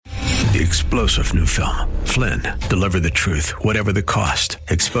The explosive new film, Flynn, deliver the truth, whatever the cost,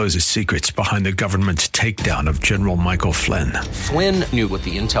 exposes secrets behind the government's takedown of General Michael Flynn. Flynn knew what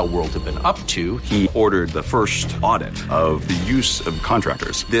the intel world had been up to. He ordered the first audit of the use of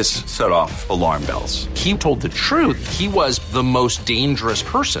contractors. This set off alarm bells. He told the truth. He was the most dangerous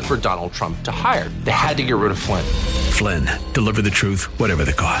person for Donald Trump to hire. They had to get rid of Flynn. Flynn, deliver the truth, whatever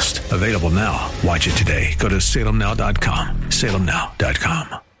the cost. Available now. Watch it today. Go to salemnow.com.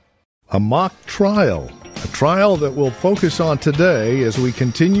 salemnow.com. A mock trial, a trial that we'll focus on today as we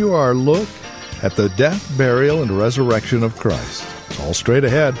continue our look at the death, burial, and resurrection of Christ. It's all straight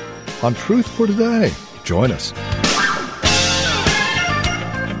ahead on Truth for Today. Join us.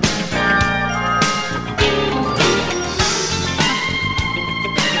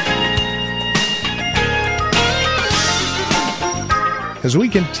 As we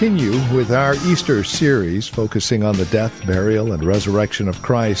continue with our Easter series focusing on the death, burial, and resurrection of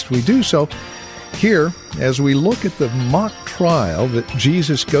Christ, we do so here as we look at the mock trial that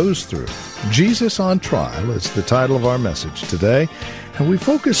Jesus goes through. Jesus on Trial is the title of our message today, and we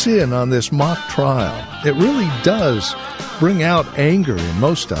focus in on this mock trial. It really does bring out anger in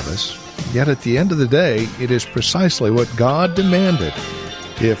most of us, yet at the end of the day, it is precisely what God demanded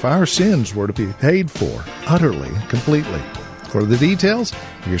if our sins were to be paid for utterly, completely. For the details,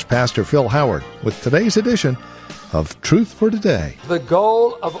 here's Pastor Phil Howard with today's edition of Truth for Today. The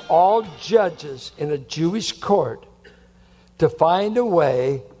goal of all judges in a Jewish court to find a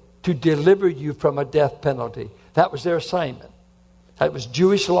way to deliver you from a death penalty. That was their assignment. That was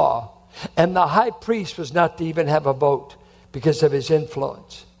Jewish law. And the high priest was not to even have a vote because of his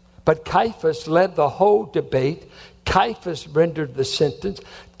influence. But Caiaphas led the whole debate. Caiaphas rendered the sentence.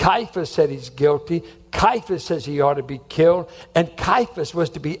 Caiaphas said he's guilty. Caiaphas says he ought to be killed. And Caiaphas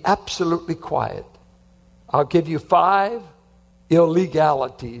was to be absolutely quiet. I'll give you 5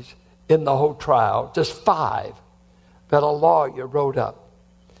 illegalities in the whole trial. Just 5 that a lawyer wrote up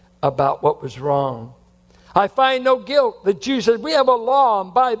about what was wrong. I find no guilt. The Jew said, we have a law,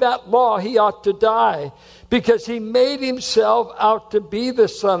 and by that law he ought to die because he made himself out to be the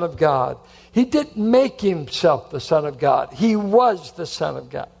Son of God. He didn't make himself the Son of God. He was the Son of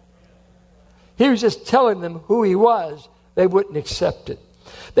God. He was just telling them who he was. They wouldn't accept it.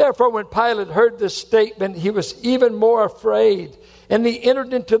 Therefore, when Pilate heard this statement, he was even more afraid. And he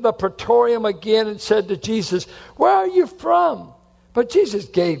entered into the praetorium again and said to Jesus, where are you from? But Jesus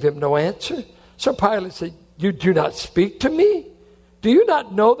gave him no answer. So Pilate said, you do not speak to me? Do you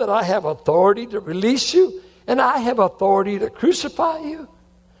not know that I have authority to release you? And I have authority to crucify you?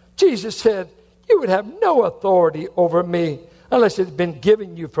 Jesus said, you would have no authority over me unless it had been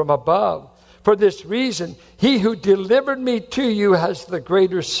given you from above. For this reason, he who delivered me to you has the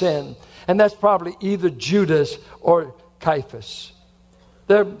greater sin. And that's probably either Judas or Caiaphas.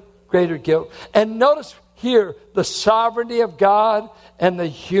 Their greater guilt. And notice here the sovereignty of God and the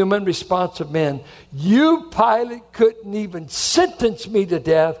human response of men. You, Pilate, couldn't even sentence me to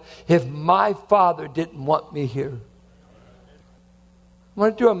death if my Father didn't want me here. I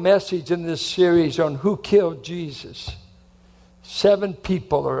want to do a message in this series on who killed Jesus. 7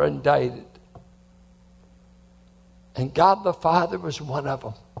 people are indicted. And God the Father was one of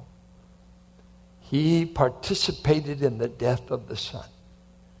them. He participated in the death of the Son.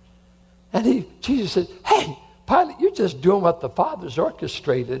 And Jesus said, hey, Pilate, you're just doing what the Father's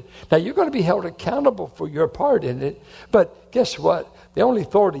orchestrated. Now, you're going to be held accountable for your part in it. But guess what? The only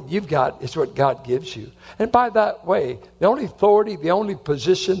authority you've got is what God gives you. And by that way, the only authority, the only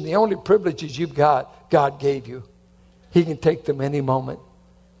position, the only privileges you've got, God gave you. He can take them any moment.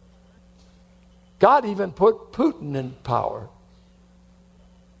 God even put Putin in power.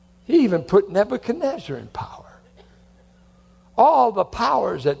 He even put Nebuchadnezzar in power. All the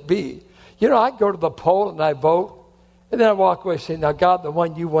powers that be. You know, I go to the poll and I vote, and then I walk away saying, now God, the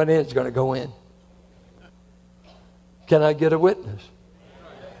one you went in is going to go in. Can I get a witness?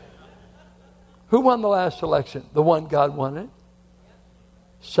 Who won the last election? The one God wanted.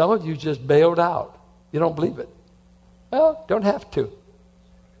 Some of you just bailed out. You don't believe it. Well, don't have to.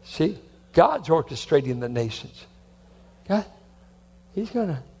 See? God's orchestrating the nations. God, He's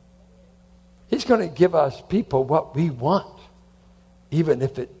going to give us people what we want, even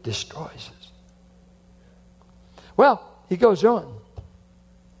if it destroys us. Well, he goes on.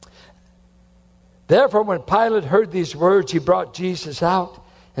 Therefore, when Pilate heard these words, he brought Jesus out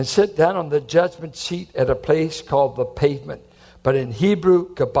and sat down on the judgment seat at a place called the Pavement, but in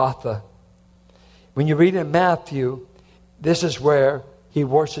Hebrew, Gabbatha. When you read in Matthew, this is where he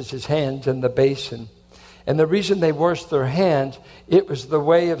washes his hands in the basin. And the reason they washed their hands, it was the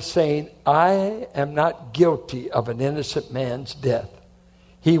way of saying, I am not guilty of an innocent man's death.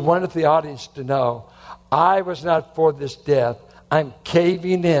 He wanted the audience to know, I was not for this death. I'm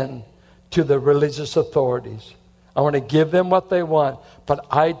caving in to the religious authorities. I want to give them what they want, but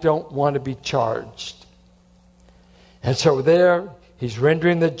I don't want to be charged. And so there, he's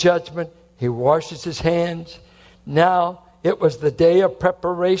rendering the judgment. He washes his hands. Now, it was the day of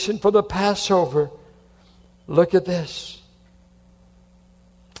preparation for the Passover. Look at this.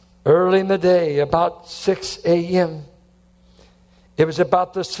 Early in the day, about 6 a.m., it was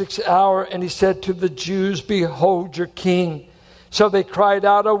about the 6th hour, and he said to the Jews, behold your king. So they cried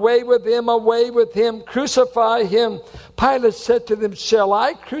out, away with him, crucify him. Pilate said to them, shall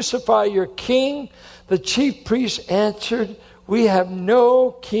I crucify your king? The chief priests answered, we have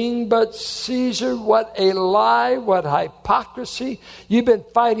no king but Caesar. What a lie, what hypocrisy. You've been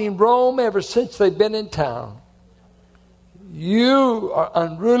fighting Rome ever since they've been in town. You are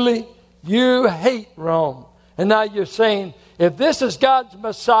unruly. You hate Rome. And now you're saying, if this is God's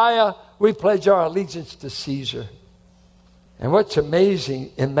Messiah, we pledge our allegiance to Caesar. And what's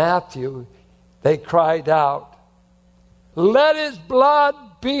amazing, in Matthew, they cried out, let his blood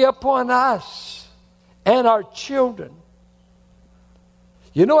be upon us and our children.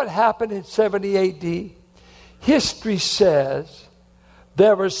 You know what happened in 70 A.D.? History says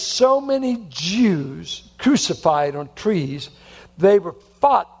there were so many Jews crucified on trees, they were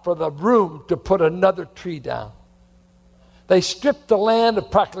fought for the room to put another tree down. They stripped the land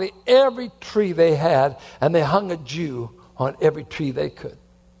of practically every tree they had, and they hung a Jew on every tree they could.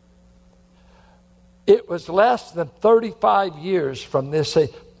 It was less than 35 years from this. Say,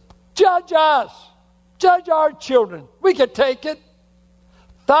 judge us, judge our children. We could take it.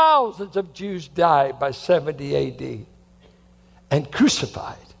 Thousands of Jews died by 70 A.D. and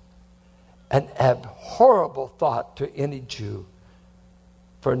crucified. An abhorrible thought to any Jew,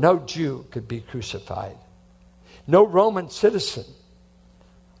 for no Jew could be crucified. No Roman citizen.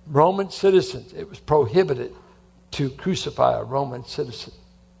 Roman citizens, it was prohibited to crucify a Roman citizen.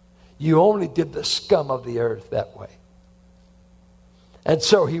 You only did the scum of the earth that way. And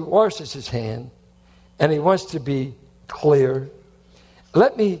so he washes his hand, and he wants to be clear.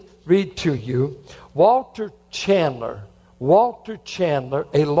 Let me read to you Walter Chandler,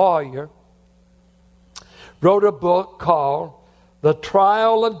 a lawyer, wrote a book called The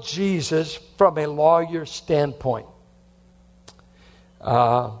Trial of Jesus from a Lawyer's Standpoint.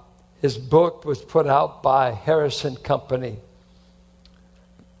 His book was put out by Harrison Company,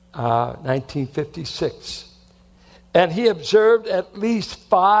 1956. And he observed at least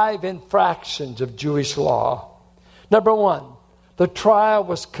 5 infractions of Jewish law. Number 1, the trial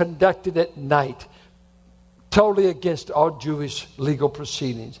was conducted at night, totally against all Jewish legal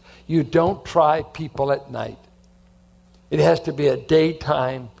proceedings. You don't try people at night. It has to be a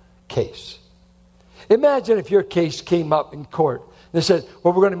daytime case. Imagine if your case came up in court. They said,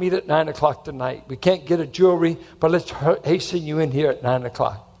 well, we're going to meet at 9 o'clock tonight. We can't get a jury, but let's hasten you in here at 9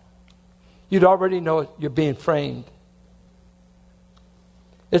 o'clock. You'd already know you're being framed.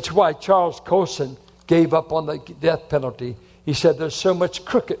 It's why Charles Colson gave up on the death penalty. He said, there's so much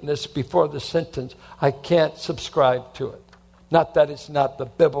crookedness before the sentence, I can't subscribe to it. Not that it's not the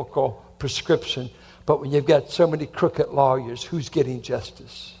biblical prescription, but when you've got so many crooked lawyers, who's getting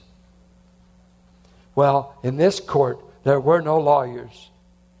justice? Well, in this court, there were no lawyers.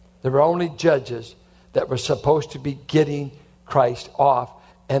 There were only judges that were supposed to be getting Christ off,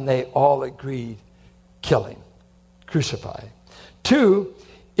 and they all agreed, kill him, crucify him. 2,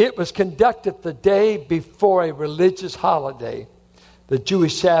 it was conducted the day before a religious holiday, the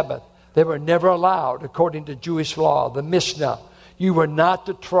Jewish Sabbath. They were never allowed, according to Jewish law, the Mishnah. You were not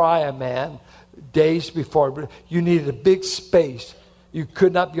to try a man days before. You needed a big space. You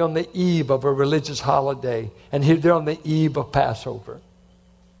could not be on the eve of a religious holiday. And here they're on the eve of Passover.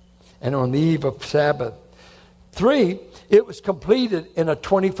 And on the eve of Sabbath. 3, it was completed in a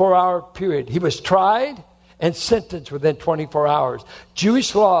 24-hour period. He was tried and sentenced within 24 hours.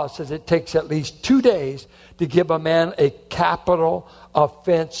 Jewish law says it takes at least 2 days to give a man a capital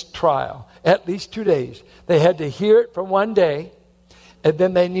offense trial. At least 2 days. They had to hear it for 1 day, and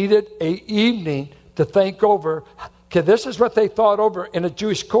then they needed an evening to think over. Okay, this is what they thought over in a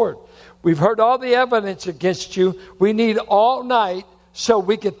Jewish court. We've heard all the evidence against you. We need all night so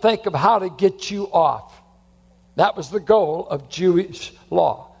we can think of how to get you off. That was the goal of Jewish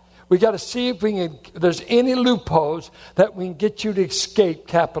law. We got to see if there's any loopholes that we can get you to escape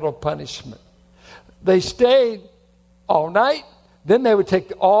capital punishment. They stayed all night. Then they would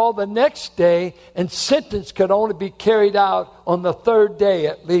take all the next day, and sentence could only be carried out on the 3rd day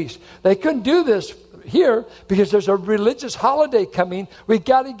at least. They couldn't do this here because there's a religious holiday coming. We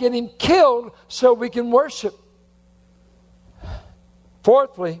got to get him killed so we can worship.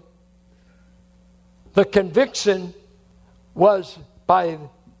 Fourthly, the conviction was by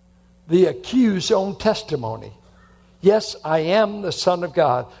the accused's own testimony. Yes, I am the Son of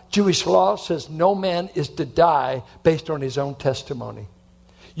God. Jewish law says no man is to die based on his own testimony.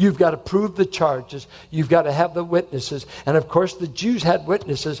 You've got to prove the charges. You've got to have the witnesses. And of course, the Jews had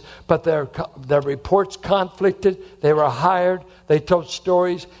witnesses, but their reports conflicted. They were hired. They told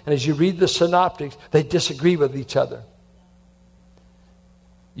stories. And as you read the synoptics, they disagree with each other.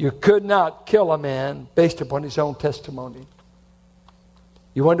 You could not kill a man based upon his own testimony.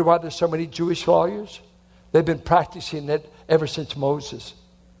 You wonder why there's so many Jewish lawyers? They've been practicing it ever since Moses.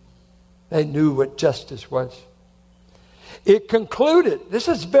 They knew what justice was. It concluded, this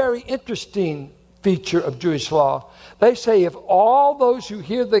is a very interesting feature of Jewish law. They say if all those who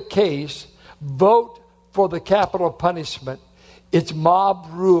hear the case vote for the capital punishment, it's mob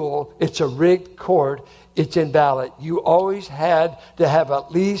rule, it's a rigged court, it's invalid. You always had to have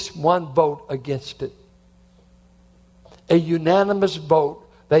at least one vote against it. A unanimous vote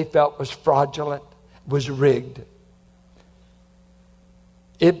they felt was fraudulent, was rigged.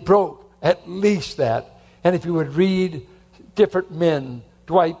 It broke at least that. And if you would read different men,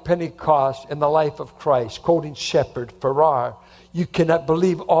 Dwight Pentecost in the life of Christ, quoting Shepherd, Farrar, you cannot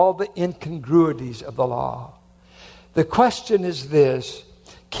believe all the incongruities of the law. The question is this: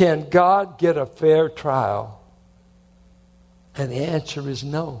 can God get a fair trial? And the answer is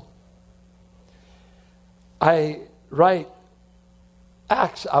no. I write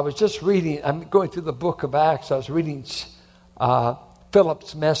Acts. I was just reading, I'm going through the book of Acts. I was reading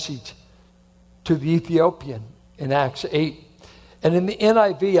Philip's message to the Ethiopian in Acts 8. And in the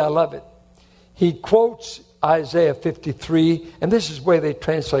NIV, I love it. He quotes Isaiah 53, and this is the way they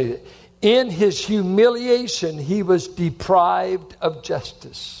translate it. In his humiliation, he was deprived of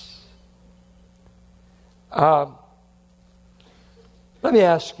justice. Let me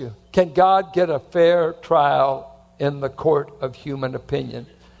ask you, can God get a fair trial in the court of human opinion?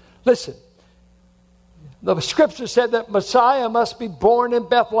 Listen, the scripture said that Messiah must be born in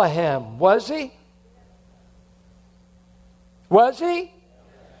Bethlehem. Was he? Was he?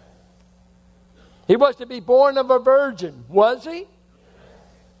 He was to be born of a virgin. Was he?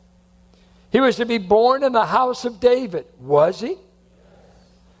 He was to be born in the house of David. Was he?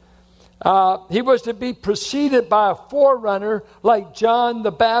 He was to be preceded by a forerunner like John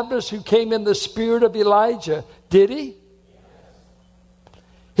the Baptist, who came in the spirit of Elijah. Did he?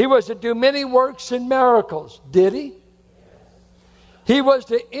 He was to do many works and miracles. Did he? He was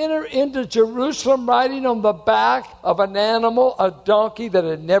to enter into Jerusalem riding on the back of an animal, a donkey that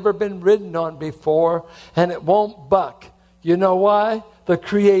had never been ridden on before, and it won't buck. You know why? The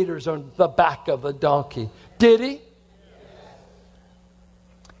Creator's on the back of the donkey. Did he?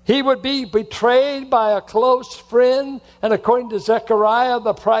 He would be betrayed by a close friend, and according to Zechariah,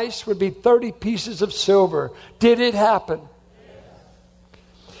 the price would be 30 pieces of silver. Did it happen?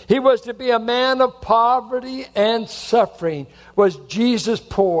 He was to be a man of poverty and suffering. Was Jesus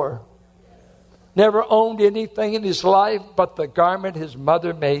poor? Never owned anything in his life but the garment his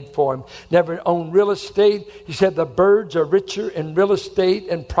mother made for him. Never owned real estate. He said, the birds are richer in real estate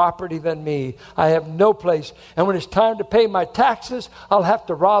and property than me. I have no place. And when it's time to pay my taxes, I'll have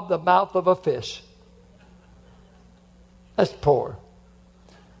to rob the mouth of a fish. That's poor.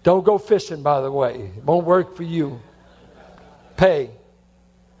 Don't go fishing, by the way. It won't work for you. Pay.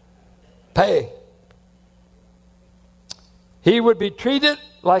 He would be treated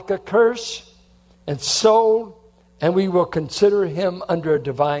like a curse and sold, and we will consider him under a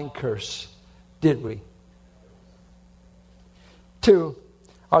divine curse. Did we? 2,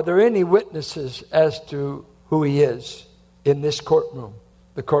 are there any witnesses as to who he is in this courtroom,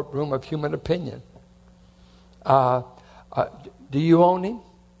 the courtroom of human opinion? Do you own him?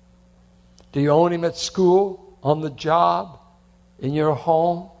 Do you own him at school, on the job, in your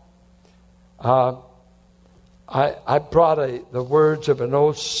home? I brought the words of an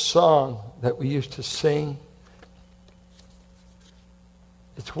old song that we used to sing.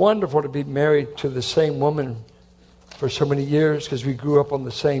 It's wonderful to be married to the same woman for so many years because we grew up on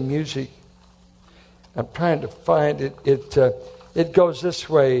the same music. I'm trying to find it. It goes this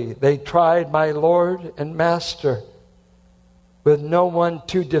way. They tried my Lord and Master with no one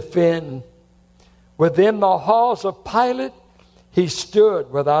to defend. Within the halls of Pilate, he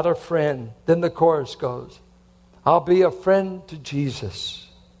stood without a friend. Then the chorus goes, I'll be a friend to Jesus.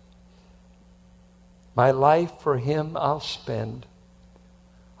 My life for him I'll spend.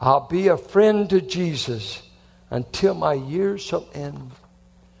 I'll be a friend to Jesus until my years shall end.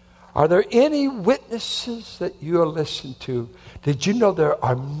 Are there any witnesses that you will listen to? Did you know there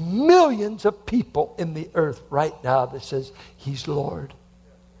are millions of people in the earth right now that says, He's Lord.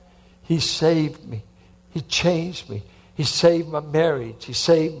 He saved me. He changed me. He saved my marriage. He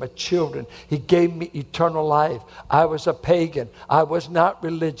saved my children. He gave me eternal life. I was a pagan. I was not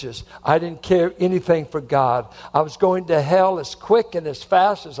religious. I didn't care anything for God. I was going to hell as quick and as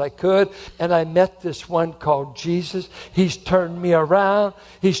fast as I could. And I met this one called Jesus. He's turned me around.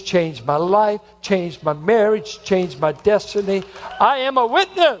 He's changed my life, changed my marriage, changed my destiny. I am a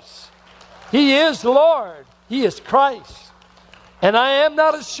witness. He is Lord. He is Christ. And I am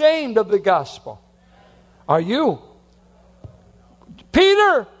not ashamed of the gospel. Are you?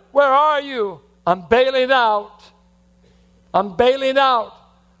 Peter, where are you? I'm bailing out. I'm bailing out.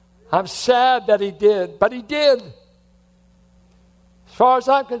 I'm sad that he did, but he did. As far as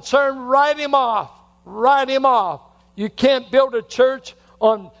I'm concerned, write him off. Write him off. You can't build a church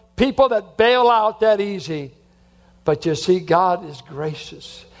on people that bail out that easy. But you see, God is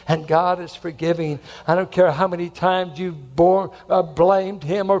gracious. And God is forgiving. I don't care how many times you've blamed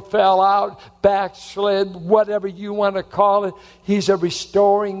Him or fell out, backslid, whatever you want to call it. He's a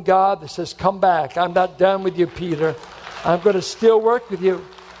restoring God that says, come back. I'm not done with you, Peter. I'm going to still work with you.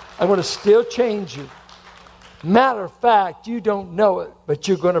 I'm going to still change you. Matter of fact, you don't know it, but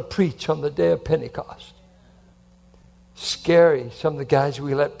you're going to preach on the day of Pentecost. Scary, some of the guys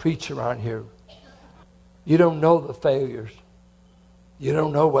we let preach around here. You don't know the failures. You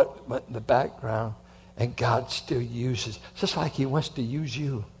don't know what went in the background. And God still uses. Just like He wants to use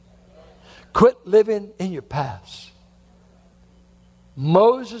you. Quit living in your past.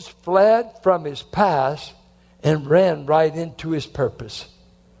 Moses fled from his past and ran right into his purpose.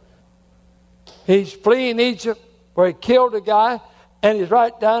 He's fleeing Egypt where he killed a guy. And he's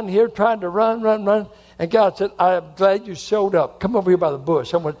right down here trying to run. And God said, I'm glad you showed up. Come over here by the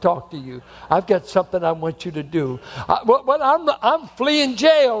bush. I want to talk to you. I've got something I want you to do. I'm fleeing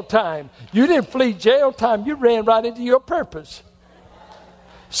jail time. You didn't flee jail time. You ran right into your purpose.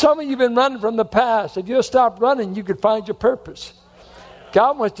 Some of you have been running from the past. If you'll stop running, you could find your purpose.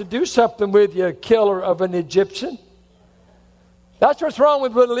 God wants to do something with you, killer of an Egyptian. That's what's wrong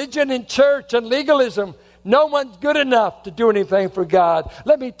with religion and church and legalism. No one's good enough to do anything for God.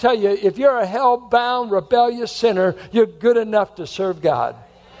 Let me tell you, if you're a hell-bound, rebellious sinner, you're good enough to serve God.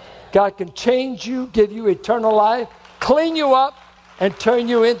 God can change you, give you eternal life, clean you up, and turn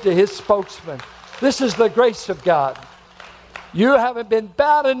you into His spokesman. This is the grace of God. You haven't been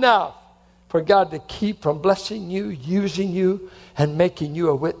bad enough for God to keep from blessing you, using you, and making you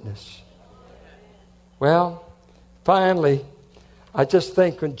a witness. Well, finally, I just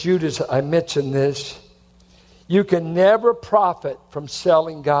think when Judas, I mentioned this, you can never profit from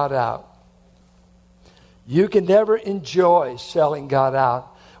selling God out. You can never enjoy selling God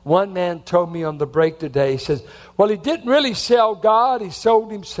out. One man told me on the break today, he says, well, he didn't really sell God, he sold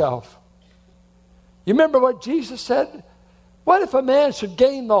himself. You remember what Jesus said? What if a man should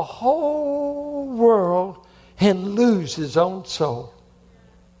gain the whole world and lose his own soul?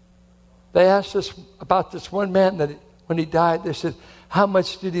 They asked us about this one man that when he died, they said, how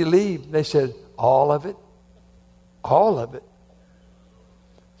much did he leave? And they said, all of it. All of it.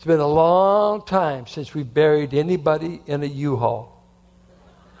 It's been a long time since we buried anybody in a U-Haul.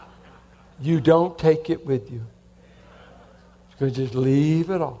 You don't take it with you. You're going to just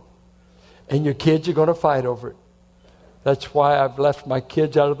leave it all. And your kids are going to fight over it. That's why I've left my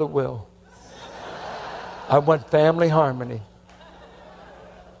kids out of the will. I want family harmony.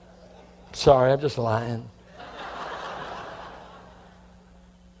 Sorry, I'm just lying.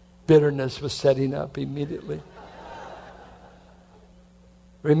 Bitterness was setting up immediately.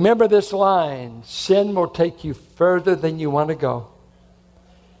 Remember this line, sin will take you further than you want to go.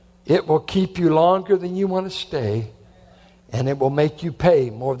 It will keep you longer than you want to stay. And it will make you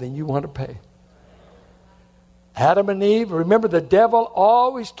pay more than you want to pay. Adam and Eve, remember the devil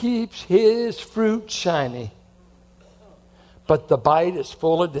always keeps his fruit shiny. But the bite is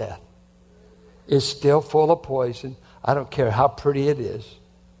full of death. It's still full of poison. I don't care how pretty it is.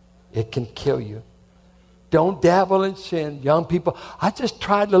 It can kill you. Don't dabble in sin. Young people, I just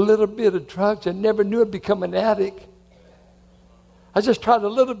tried a little bit of drugs. I never knew I'd become an addict. I just tried a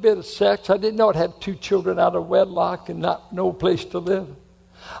little bit of sex. I didn't know I'd have 2 children out of wedlock and no place to live.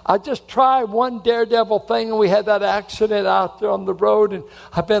 I just tried one daredevil thing and we had that accident out there on the road and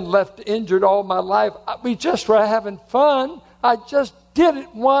I've been left injured all my life. We just were having fun. I just did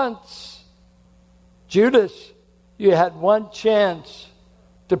it once. Judas, you had one chance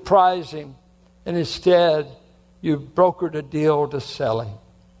to prize him. And instead, you brokered a deal to sell him.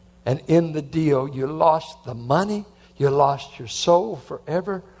 And in the deal, you lost the money. You lost your soul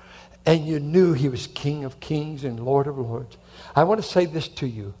forever. and you knew he was King of Kings and Lord of Lords. I want to say this to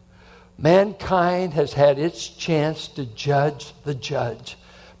you. Mankind has had its chance to judge the judge,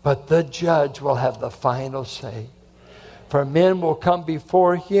 but the judge will have the final say. For men will come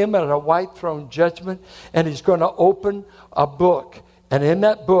before him at a white throne judgment, and he's going to open a book. And in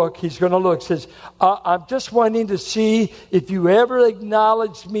that book, he's going to look. It says, I'm just wanting to see if you ever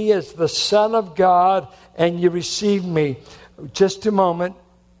acknowledged me as the Son of God and you received me. Just a moment.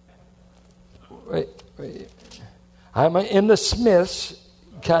 Wait. I'm in the Smiths,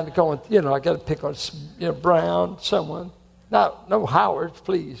 kind of going, I got to pick on, Brown, someone. No Howard,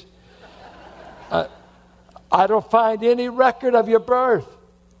 please. I don't find any record of your birth.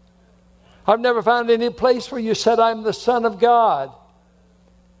 I've never found any place where you said, I'm the Son of God.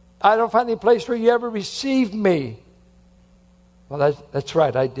 I don't find any place where you ever received me. Well, that's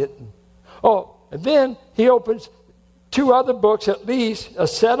right, I didn't. Oh, and then he opens 2 other books, at least, a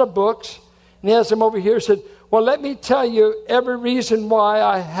set of books, and he has them over here and said, well, let me tell you every reason why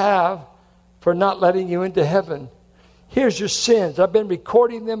I have for not letting you into heaven. Here's your sins. I've been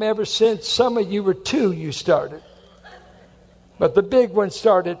recording them ever since. Some of you were 2 you started. But the big one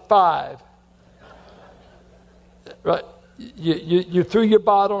started 5. Right? You threw your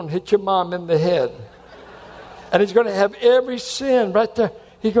bottle and hit your mom in the head. And he's going to have every sin right there.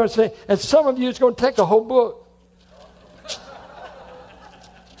 He's going to say, and some of you is going to take a whole book.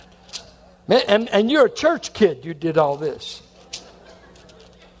 Man, and you're a church kid. You did all this.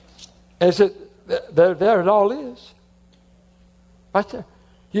 And he said, there it all is. Right there.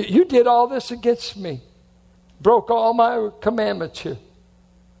 You did all this against me. Broke all my commandments here.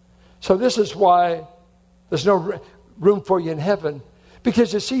 So this is why there's no room for you in heaven.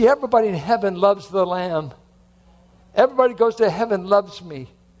 Because you see, everybody in heaven loves the Lamb. Everybody goes to heaven loves me.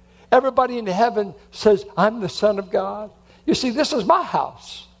 Everybody in heaven says, I'm the Son of God. You see, this is my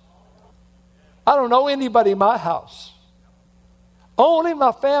house. I don't know anybody in my house. Only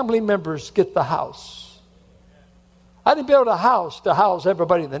my family members get the house. I didn't build a house to house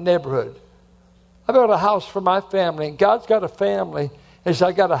everybody in the neighborhood. I built a house for my family, and God's got a family. He said,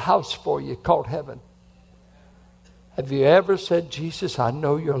 I got a house for you called heaven. Have you ever said, Jesus, I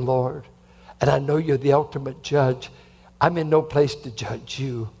know you're Lord, and I know you're the ultimate judge. I'm in no place to judge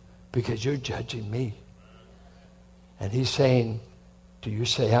you because you're judging me. And he's saying, do you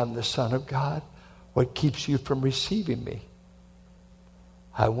say I'm the Son of God? What keeps you from receiving me?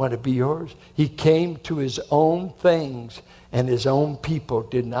 I want to be yours. He came to his own things, and his own people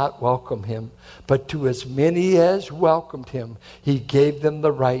did not welcome him. But to as many as welcomed him, he gave them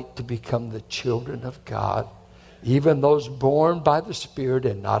the right to become the children of God, even those born by the Spirit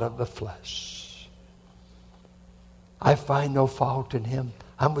and not of the flesh. I find no fault in him.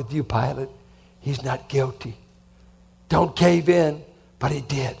 I'm with you, Pilate. He's not guilty. Don't cave in, but he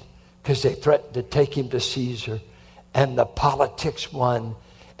did, because they threatened to take him to Caesar. And the politics won,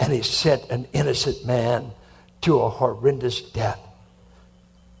 and he sent an innocent man to a horrendous death.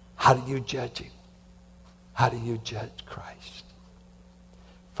 How do you judge him? How do you judge Christ?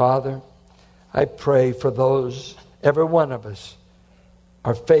 Father, I pray for those, every one of us,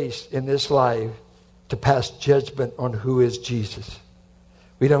 are faced in this life to pass judgment on who is Jesus.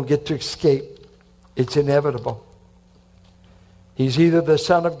 We don't get to escape. It's inevitable. He's either the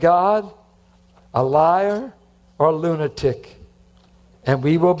Son of God, a liar, or a lunatic. And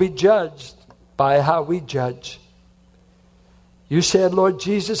we will be judged by how we judge. You said, Lord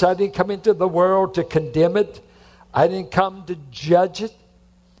Jesus, I didn't come into the world to condemn it. I didn't come to judge it.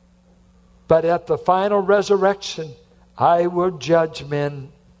 But at the final resurrection, I will judge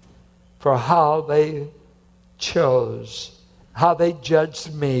men for how they chose, how they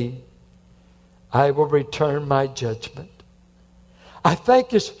judged me. I will return my judgment. I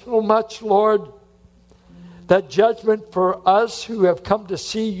thank you so much, Lord, that judgment for us who have come to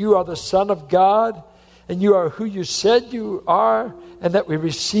see you are the Son of God, and you are who you said you are, and that we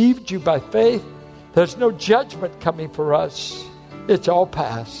received you by faith. There's no judgment coming for us. It's all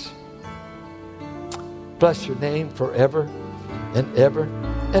past. Bless your name forever and ever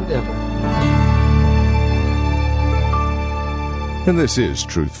and ever. And this is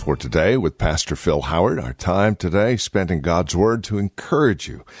Truth for Today with Pastor Phil Howard. Our time today spent in God's Word to encourage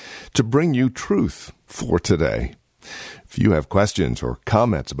you, to bring you truth for today. If you have questions or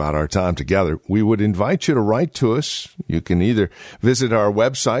comments about our time together, we would invite you to write to us. You can either visit our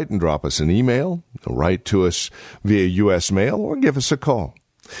website and drop us an email, write to us via U.S. mail, or give us a call.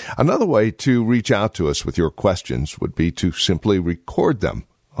 Another way to reach out to us with your questions would be to simply record them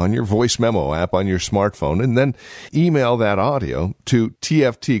on your voice memo app on your smartphone, and then email that audio to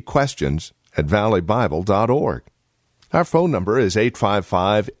tftquestions@valleybible.org. Our phone number is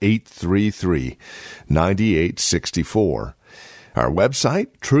 855-833-9864. Our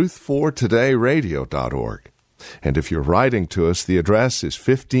website, truthfortodayradio.org. And if you're writing to us, the address is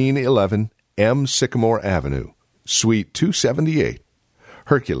 1511 M. Sycamore Avenue, Suite 278,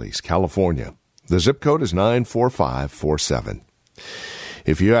 Hercules, California. The zip code is 94547.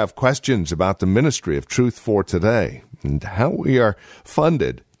 If you have questions about the ministry of Truth for Today and how we are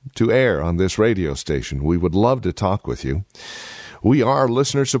funded to air on this radio station, we would love to talk with you. We are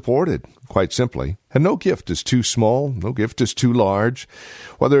listener-supported, quite simply, and no gift is too small, no gift is too large.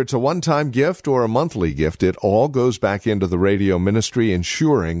 Whether it's a one-time gift or a monthly gift, it all goes back into the radio ministry,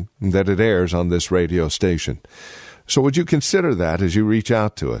 ensuring that it airs on this radio station. So would you consider that as you reach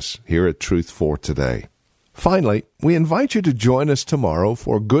out to us here at Truth for Today? Finally, we invite you to join us tomorrow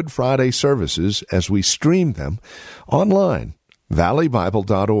for Good Friday services as we stream them online,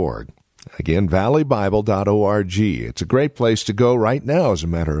 valleybible.org. Again, valleybible.org. It's a great place to go right now, as a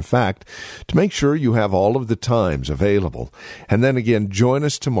matter of fact, to make sure you have all of the times available. And then again, join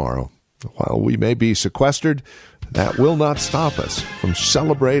us tomorrow. While we may be sequestered, that will not stop us from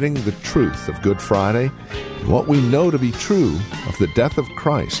celebrating the truth of Good Friday and what we know to be true of the death of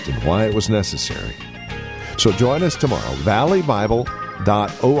Christ and why it was necessary. So join us tomorrow,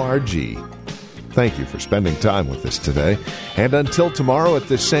 valleybible.org. Thank you for spending time with us today. And until tomorrow at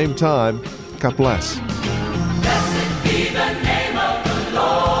this same time, God bless.